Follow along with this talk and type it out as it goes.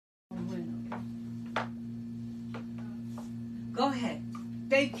Go ahead.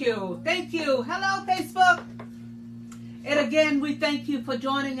 Thank you. Thank you. Hello, Facebook. And again, we thank you for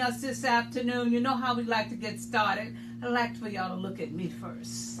joining us this afternoon. You know how we like to get started. I'd like for y'all to look at me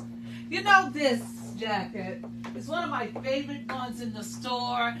first. You know, this jacket is one of my favorite ones in the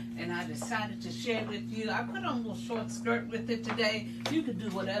store, and I decided to share it with you. I put on a little short skirt with it today. You can do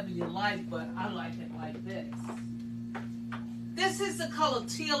whatever you like, but I like it like this. This is the color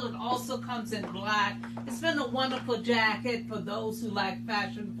teal. It also comes in black. It's been a wonderful jacket for those who like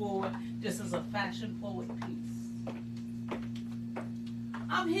fashion forward. This is a fashion forward piece.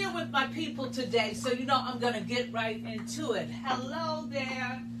 I'm here with my people today, so you know I'm going to get right into it. Hello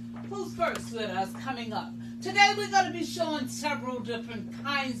there. Who's first with us coming up? Today we're going to be showing several different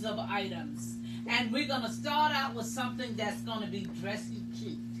kinds of items. And we're going to start out with something that's going to be dressy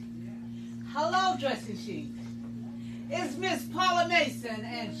chic. Hello, dressy chic. It's Miss Paula Mason,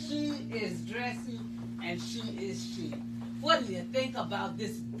 and she is dressy and she is chic. What do you think about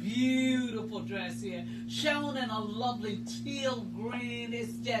this beautiful dress here? Shown in a lovely teal green.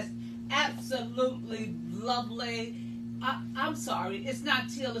 It's just absolutely lovely. I'm sorry, it's not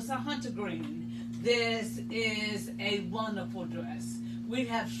teal, it's a hunter green. This is a wonderful dress. We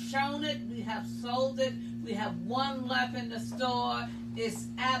have shown it, we have sold it, we have one left in the store. It's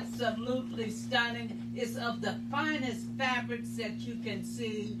absolutely stunning. It's of the finest fabrics that you can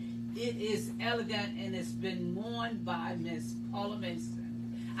see. It is elegant, and it's been worn by Miss Paula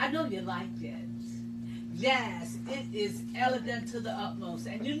Mason. I know you like it. Yes, it is elegant to the utmost.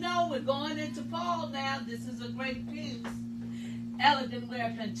 And you know we're going into fall now. This is a great piece. Elegant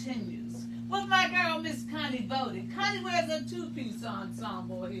Wear continues. With my girl, Miss Connie Bodie. Connie wears a two-piece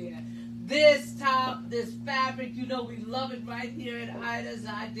ensemble here. This top, this fabric, you know we love it right here at Ida's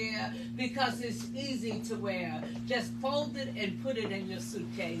Idea because it's easy to wear. Just fold it and put it in your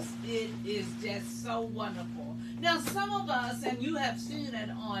suitcase. It is just so wonderful. Now some of us, and you have seen it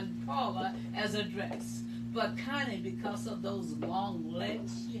on Paula as a dress, but Connie, because of those long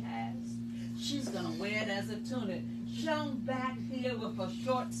legs she has, she's going to wear it as a tunic. Shown back here with a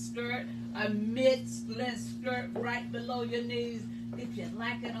short skirt, a mid-length skirt right below your knees. If you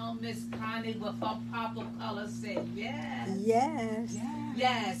like it on Miss Connie with her purple color, say yes. Yes.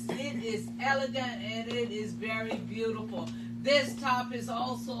 Yes, it is elegant and it is very beautiful. This top is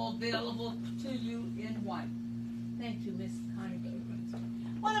also available to you in white. Thank you, Miss Connie.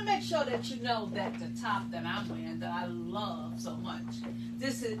 I want to make sure that you know that the top that I'm wearing that I love so much,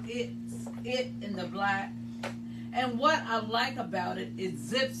 this is it in the black. And what I like about it, it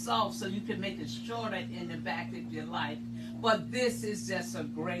zips off so you can make it shorter in the back if you like. But this is just a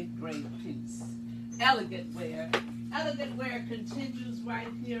great, great piece. Elegant Wear. Elegant Wear continues right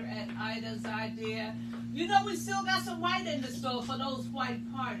here at Ida's Idea. You know we still got some white in the store for those white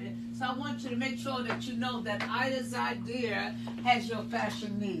parties. So I want you to make sure that you know that Ida's Idea has your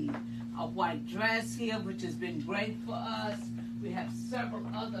fashion need. A white dress here, which has been great for us. We have several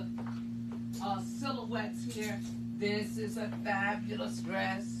other silhouettes here. This is a fabulous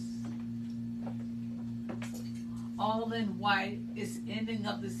dress. All in white. It's ending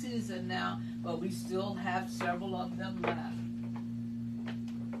of the season now, but we still have several of them left.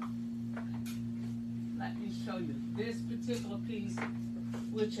 Let me show you this particular piece,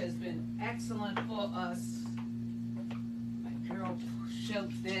 which has been excellent for us. My girl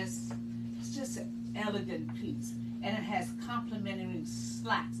showed this. It's just an elegant piece, and it has complementary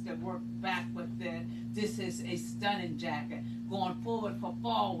slacks that work back with it. This is a stunning jacket. Going forward for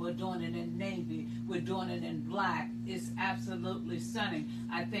fall, we're doing it in navy. We're doing it in black. It's absolutely stunning.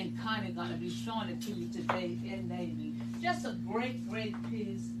 I think Connie's going to be showing it to you today in navy. Just a great, great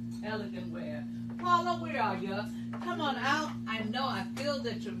piece. Elegant Wear. Paula, where are you? Come on out. I know, I feel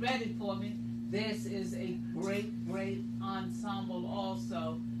that you're ready for me. This is a great, great ensemble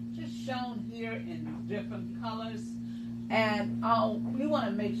also. Just shown here in different colors. And we want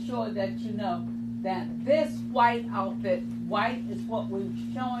to make sure that you know that this white outfit, white is what we're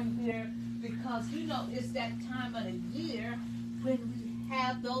showing here because, you know, it's that time of the year when we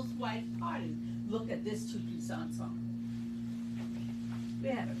have those white parties. Look at this two-piece ensemble. We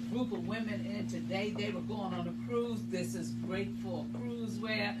had a group of women in today. They were going on a cruise. This is great for cruise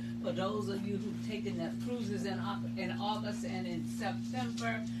wear. For those of you who've taken their cruises in August and in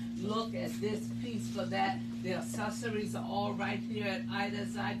September, look at this piece for that. The accessories are all right here at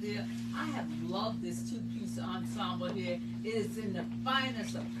Ida's Idea. I have loved this two-piece ensemble here. It is in the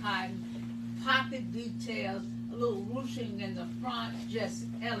finest of cotton. Pocket details, a little ruching in the front, just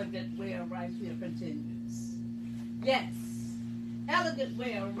elegant wear right here continues. Yes, elegant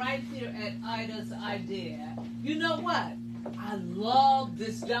wear right here at Ida's Idea. You know what? I love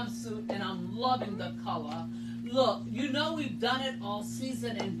this jumpsuit and I'm loving the color. Look, you know we've done it all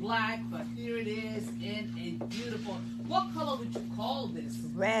season in black, but here it is in a beautiful, what color would you call this?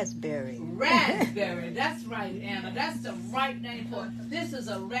 Raspberry. Raspberry. That's right, Anna. That's the right name for it. This is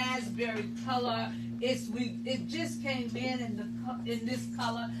a raspberry color. It just came in this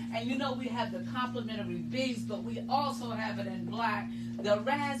color, and you know we have the complimentary beads, but we also have it in black. The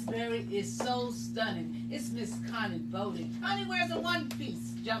raspberry is so stunning. It's Miss Connie Bodie. Connie wears a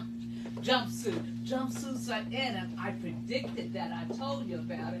one-piece jumpsuit. Jumpsuits are in, and I predicted that. I told you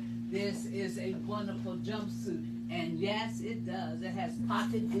about it. This is a wonderful jumpsuit, and yes, it does. It has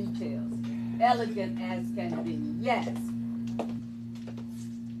pocket details, elegant as can be. Yes.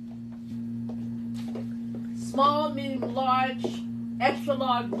 Small, medium, large, extra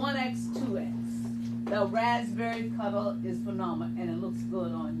large, 1X, 2X. The raspberry color is phenomenal, and it looks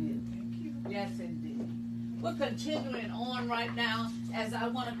good on you. Thank you. Yes, indeed. We're continuing on right now, as I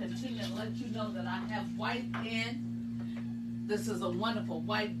want to continue to let you know that I have white in. This is a wonderful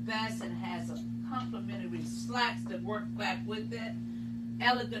white vest and has a complimentary slacks that work back with it.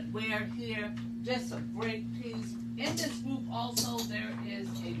 Elegant wear here, just a great piece. In this group also there is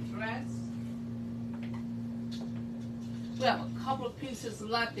a dress. We have a couple of pieces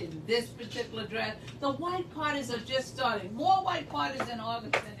left in this particular dress. The white parties are just starting. More white parties in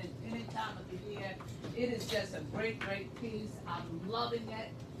August than at any time of the year. It is just a great, great piece. I'm loving it.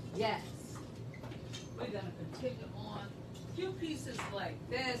 Yes. We're going to continue on. A few pieces like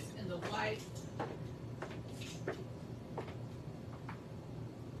this in the white.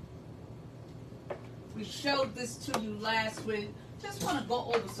 We showed this to you last week. Just want to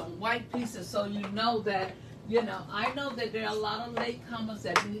go over some white pieces so you know that, you know, I know that there are a lot of latecomers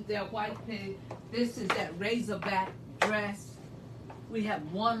that need their white pig. This is that razorback dress. We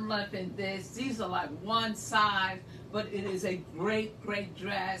have one left in this. These are like one size, but it is a great, great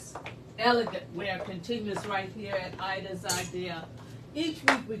dress. Elegant wear continues right here at Ida's Idea. Each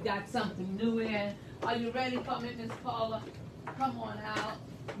week we got something new in. Are you ready for me, Miss Paula? Come on out.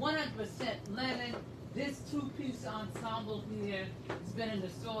 100% linen. This two-piece ensemble here has been in the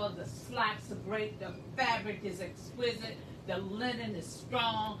store. The slacks are great. The fabric is exquisite. The linen is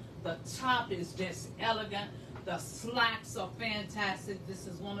strong. The top is just elegant. The slacks are fantastic. This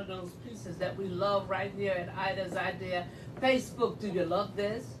is one of those pieces that we love right here at Ida's Idea. Facebook, do you love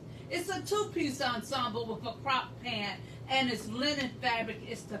this? It's a two-piece ensemble with a crop pant, and it's linen fabric.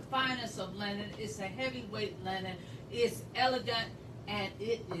 It's the finest of linen. It's a heavyweight linen. It's elegant, and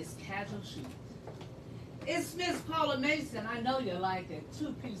it is casual chic. It's Miss Paula Mason. I know you like it.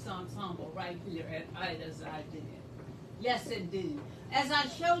 Two-piece ensemble right here at Ida's Idea. Yes, indeed. As I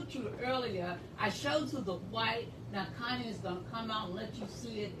showed you earlier, I showed you the white. Now, Connie is going to come out and let you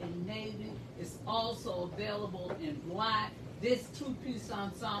see it in navy. It's also available in black. This two-piece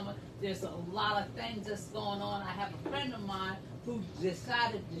ensemble, there's a lot of things that's going on. I have a friend of mine who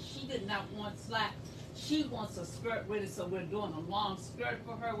decided that she did not want slacks. She wants a skirt with it, so we're doing a long skirt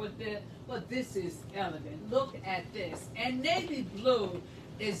for her with it. But this is elegant. Look at this. And navy blue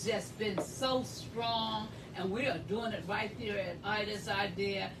has just been so strong, and we are doing it right here at Ida's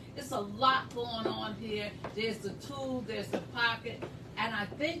Idea. It's a lot going on here. There's the tool, there's the pocket, and I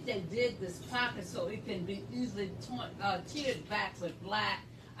think they did this pocket so it can be easily tiered back with black.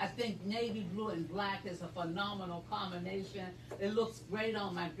 I think navy blue and black is a phenomenal combination. It looks great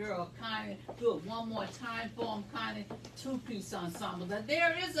on my girl, Connie. Do it one more time for him, Connie. Two-piece ensemble. Now,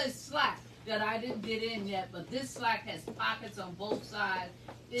 there is a slack that I didn't get in yet, but this slack has pockets on both sides.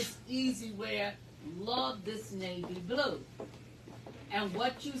 It's easy wear. Love this navy blue. And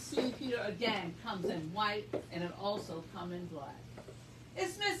what you see here, again, comes in white, and it also comes in black.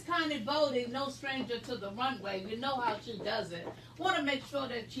 It's Miss Connie Bodie, no stranger to the runway. You know how she does it. Want to make sure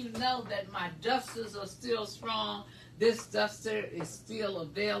that you know that my dusters are still strong. This duster is still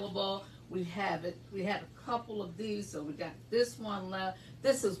available. We have it. We had a couple of these, so we got this one left.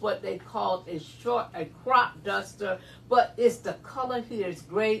 This is what they call a crop duster, but it's the color here is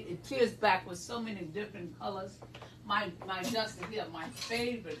great. It tears back with so many different colors. My duster here, my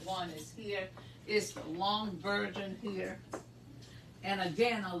favorite one is here. It's the long version here. And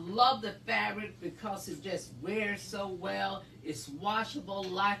again, I love the fabric because it just wears so well. It's washable,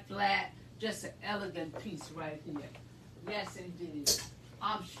 lie flat, just an elegant piece right here. Yes, indeed.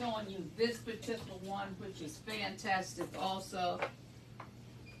 I'm showing you this particular one, which is fantastic also.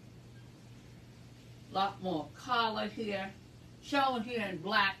 Lot more collar here. Shown here in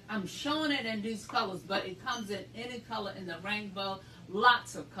black. I'm showing it in these colors, but it comes in any color in the rainbow.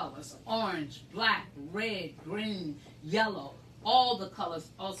 Lots of colors. Orange, black, red, green, yellow. All the colors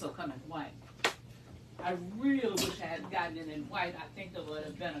also come in white. I really wish I had gotten it in white. I think it would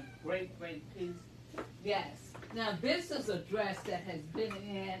have been a great, great piece. Yes. Now this is a dress that has been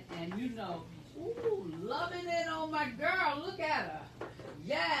in, and you know, ooh, loving it on my girl. Look at her.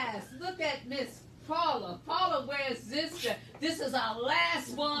 Yes, look at Miss Paula. Paula wears this dress. This is our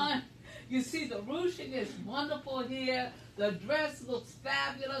last one. You see the ruching is wonderful here. The dress looks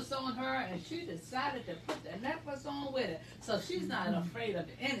fabulous on her, and she decided to put the necklace on with it. So she's not afraid of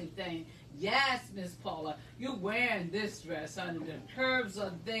anything. Yes, Miss Paula, you're wearing this dress, honey. The curves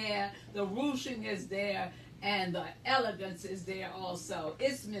are there, the ruching is there, and the elegance is there also.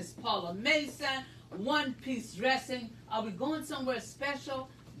 It's Miss Paula Mason, one-piece dressing. Are we going somewhere special?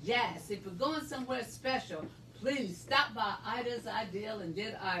 Yes. If we're going somewhere special, please stop by Ida's Ideal and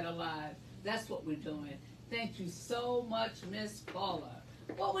get idolized. That's what we're doing. Thank you so much, Miss Paula.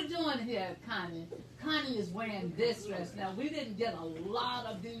 What we're doing here, Connie? Connie is wearing this dress. Now, we didn't get a lot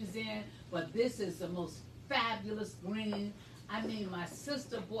of these in, but this is the most fabulous green. I mean, my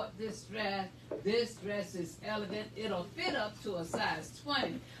sister bought this dress. This dress is elegant. It'll fit up to a size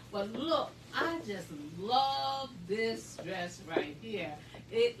 20. But look, I just love this dress right here.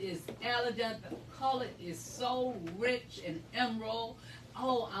 It is elegant. The color is so rich and emerald.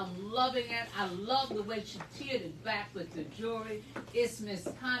 Oh, I'm loving it. I love the way she tiered it back with the jewelry. It's Miss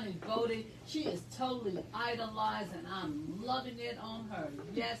Connie Bodie. She is totally idolized, and I'm loving it on her.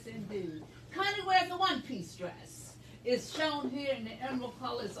 Yes, indeed. Connie wears a one-piece dress. It's shown here in the emerald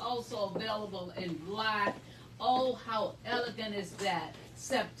color. It's also available in black. Oh, how elegant is that?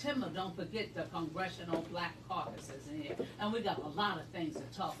 September, don't forget the Congressional Black Caucus is in here. And we got a lot of things to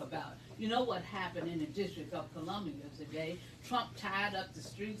talk about. You know what happened in the District of Columbia today? Trump tied up the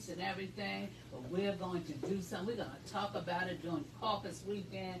streets and everything, but we're going to do something. We're going to talk about it during caucus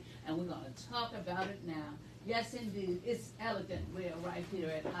weekend, and we're going to talk about it now. Yes, indeed, it's elegant wear right here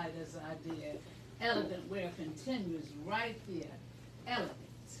at Ida's Idea. Elegant wear continues right here. Elegant.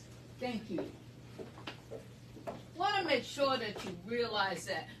 Thank you. Want to make sure that you realize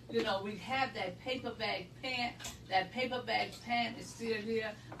that, you know, we have that paper bag pant. That paper bag pant is still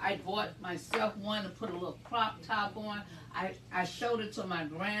here. I bought myself one to put a little crop top on. I showed it to my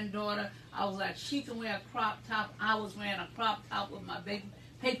granddaughter. I was like, she can wear a crop top. I was wearing a crop top with my big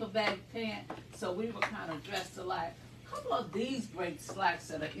paper bag pant. So we were kind of dressed alike. A couple of these great slacks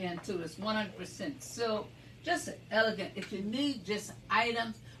that are in too. It's 100% silk. Just elegant. If you need just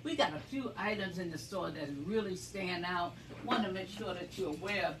items, we got a few items in the store that really stand out. Want to make sure that you're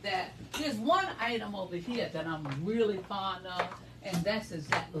aware of that. There's one item over here that I'm really fond of, and that's is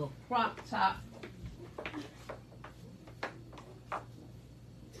that little crop top.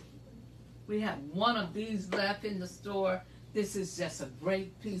 We have one of these left in the store. This is just a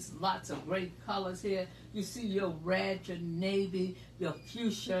great piece, lots of great colors here. You see your red, your navy, your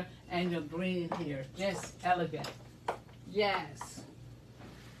fuchsia, and your green here. Just elegant. Yes.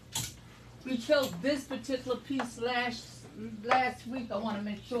 We chose this particular piece last week. I want to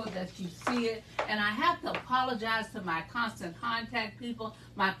make sure that you see it. And I have to apologize to my constant contact people.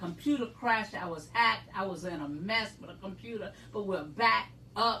 My computer crashed. I was hacked. I was in a mess with a computer. But we're back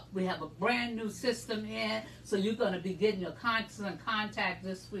up. We have a brand new system in. So you're going to be getting your constant contact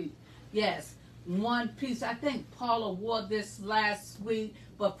this week. Yes. One piece. I think Paula wore this last week.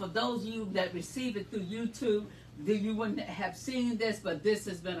 But for those of you that receive it through YouTube, you wouldn't have seen this, but this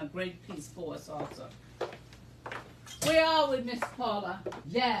has been a great piece for us also. Where are we, Miss Paula?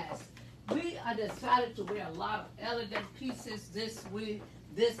 Yes. We are decided to wear a lot of elegant pieces this week.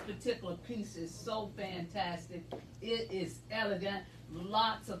 This particular piece is so fantastic. It is elegant.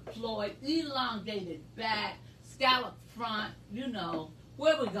 Lots of ploy, elongated back, scallop front. You know,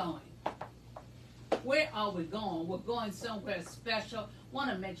 where are we going? Where are we going? We're going somewhere special.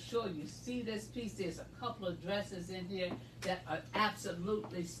 Want to make sure you see this piece. There's a couple of dresses in here that are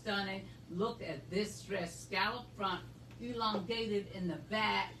absolutely stunning. Look at this dress, scallop front, elongated in the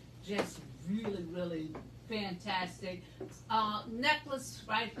back, just really, really fantastic. Necklace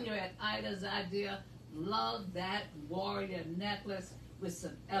right here at Ida's Idea. Love that warrior necklace with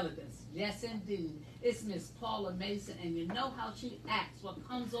some elegance. Yes, indeed. It's Miss Paula Mason, and you know how she acts. What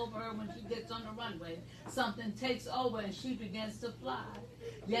comes over her when she gets on the runway, something takes over and she begins to fly.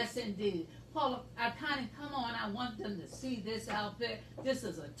 Yes, indeed. Paula, Connie, come on. I want them to see this outfit. This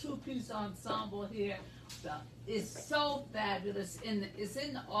is a two-piece ensemble here. It's so fabulous. It's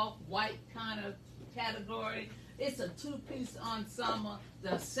in the off-white kind of category. It's a two-piece ensemble.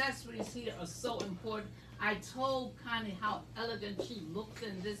 The accessories here are so important. I told Connie how elegant she looks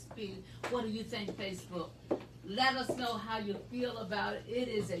in this piece. What do you think, Facebook? Let us know how you feel about it. It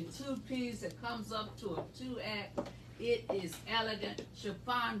is a two-piece. It comes up to a 2X. It is elegant.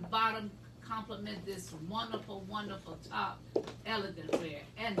 Chiffon bottom complement this wonderful, wonderful top. Elegant wear.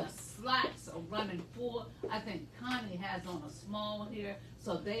 And the slacks are running full. I think Connie has on a small here,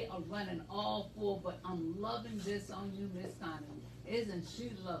 so they are running all full. But I'm loving this on you, Miss Connie. Isn't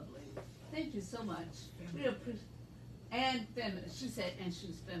she lovely? Thank you so much. We appreciate. And feminine. She said, and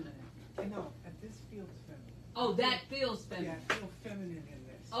she's feminine. No, this feels feminine. Oh, that feels feminine. Yeah, I feel feminine in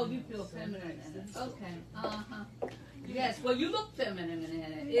this. Oh, you feel so feminine in it. Okay. Yes, well, you look feminine in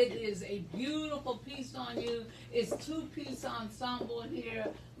it. It is a beautiful piece on you. It's two-piece ensemble here.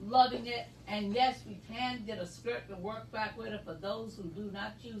 Loving it. And yes, we can get a skirt to work back with it for those who do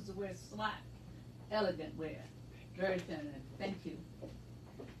not choose to wear slack. Elegant wear. Very feminine. Thank you.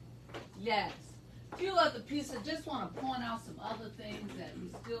 Yes. A few other pieces. Just want to point out some other things that we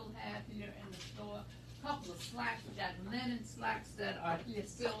still have here in the store. A couple of slacks. We got linen slacks that are here,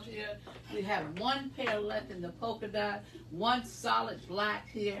 still here. We have one pair left in the polka dot, one solid black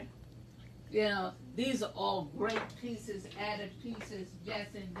here. You know, these are all great pieces, added pieces. Yes,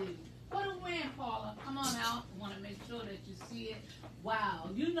 indeed. What are we wearing, Paula? Come on out. I want to make sure that you see it. Wow.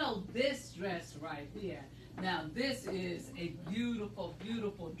 You know this dress right here. Now, this is a beautiful,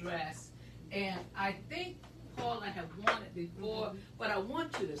 beautiful dress. And I think Paula had worn it before, but I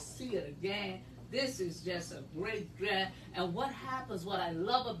want you to see it again. This is just a great dress. And what happens, what I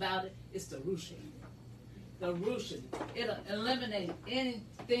love about it, is the ruching. The ruching. It'll eliminate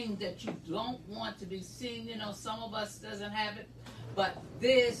anything that you don't want to be seen. You know, some of us doesn't have it. But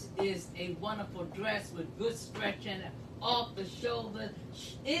this is a wonderful dress with good stretching off the shoulder.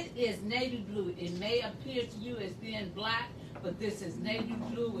 It is navy blue. It may appear to you as being black, but this is navy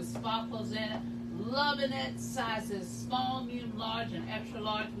blue with sparkles in it. Loving it. Sizes small, medium, large, and extra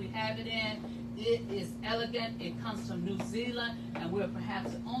large. We have it in. It is elegant. It comes from New Zealand, and we're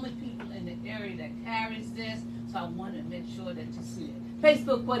perhaps the only people in the area that carries this. So I want to make sure that you see it.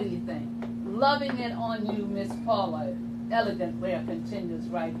 Facebook, what do you think? Loving it on you, Miss Paula. Elegant wear continues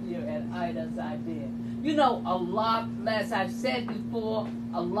right here at Ida's Idea. You know, a lot, as I've said before,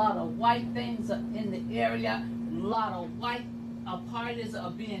 a lot of white things are in the area. A lot of white parties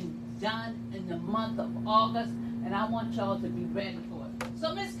are being done in the month of August, and I want y'all to be ready for it.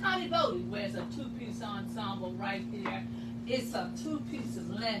 So Miss Connie Bodie wears a two-piece ensemble right here. It's a two-piece of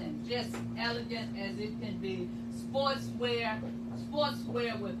linen, just elegant as it can be. Sportswear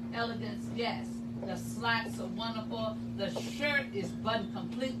with elegance, yes. The slacks are wonderful. The shirt is buttoned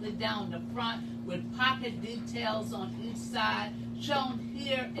completely down the front with pocket details on each side, shown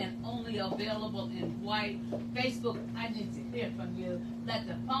here and only available in white. Facebook, I need to hear from you. Let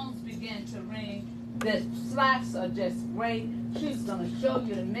the phones begin to ring. The slacks are just great. She's going to show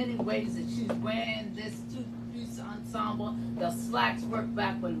you the many ways that she's wearing this two-piece ensemble. The slacks work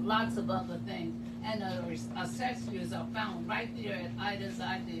back with lots of other things. And the accessories are found right here at Ida's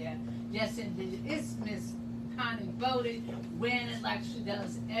Idea. Yes, indeed. It's Miss Connie Bodie wearing it like she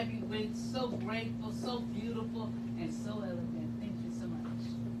does every week. So grateful, so beautiful, and so elegant. Thank you so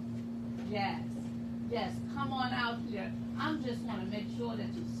much. Yes. Yes, come on out here. I just want to make sure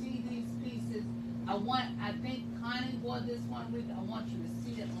that you see these pieces. I think Connie wore this one week. I want you to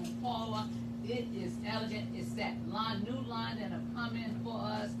see it on Paula. It is elegant. It's that new line that have come in for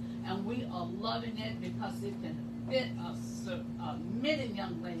us, and we are loving it because it can fit many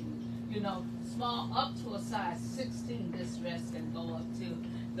young ladies. You know, small up to a size 16, this dress can go up to.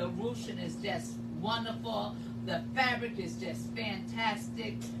 The ruching is just wonderful. The fabric is just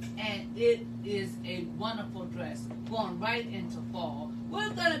fantastic, and it is a wonderful dress going right into fall. We're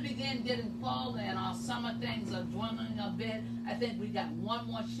going to begin getting fall, and our summer things are dwindling a bit. I think we got one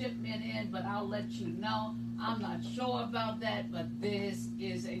more shipment in, but I'll let you know. I'm not sure about that, but this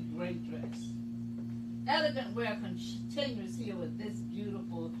is a great dress. Elegant wear continues here with this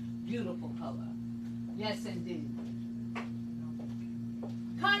beautiful, beautiful color. Yes, indeed.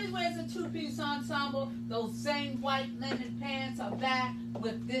 Connie wears a two-piece ensemble. Those same white linen pants are back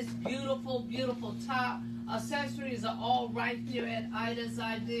with this beautiful, beautiful top. Accessories are all right here at Ida's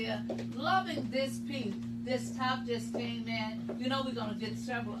Idea. Loving this piece. This top just came in. You know we're going to get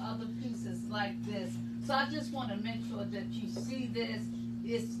several other pieces like this. So I just want to make sure that you see this.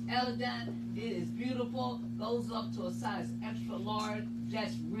 It's elegant. It is beautiful. Goes up to a size extra large.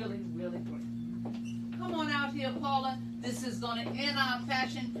 Just really, really great. Come on out here, Paula. This is going to end our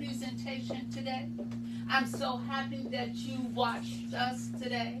fashion presentation today. I'm so happy that you watched us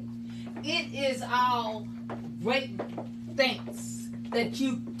today. It is our great thanks that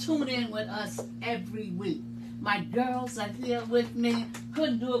you tune in with us every week. My girls are here with me.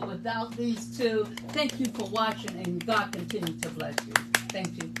 Couldn't do it without these two. Thank you for watching, and God continue to bless you.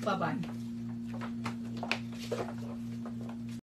 Thank you. Bye-bye.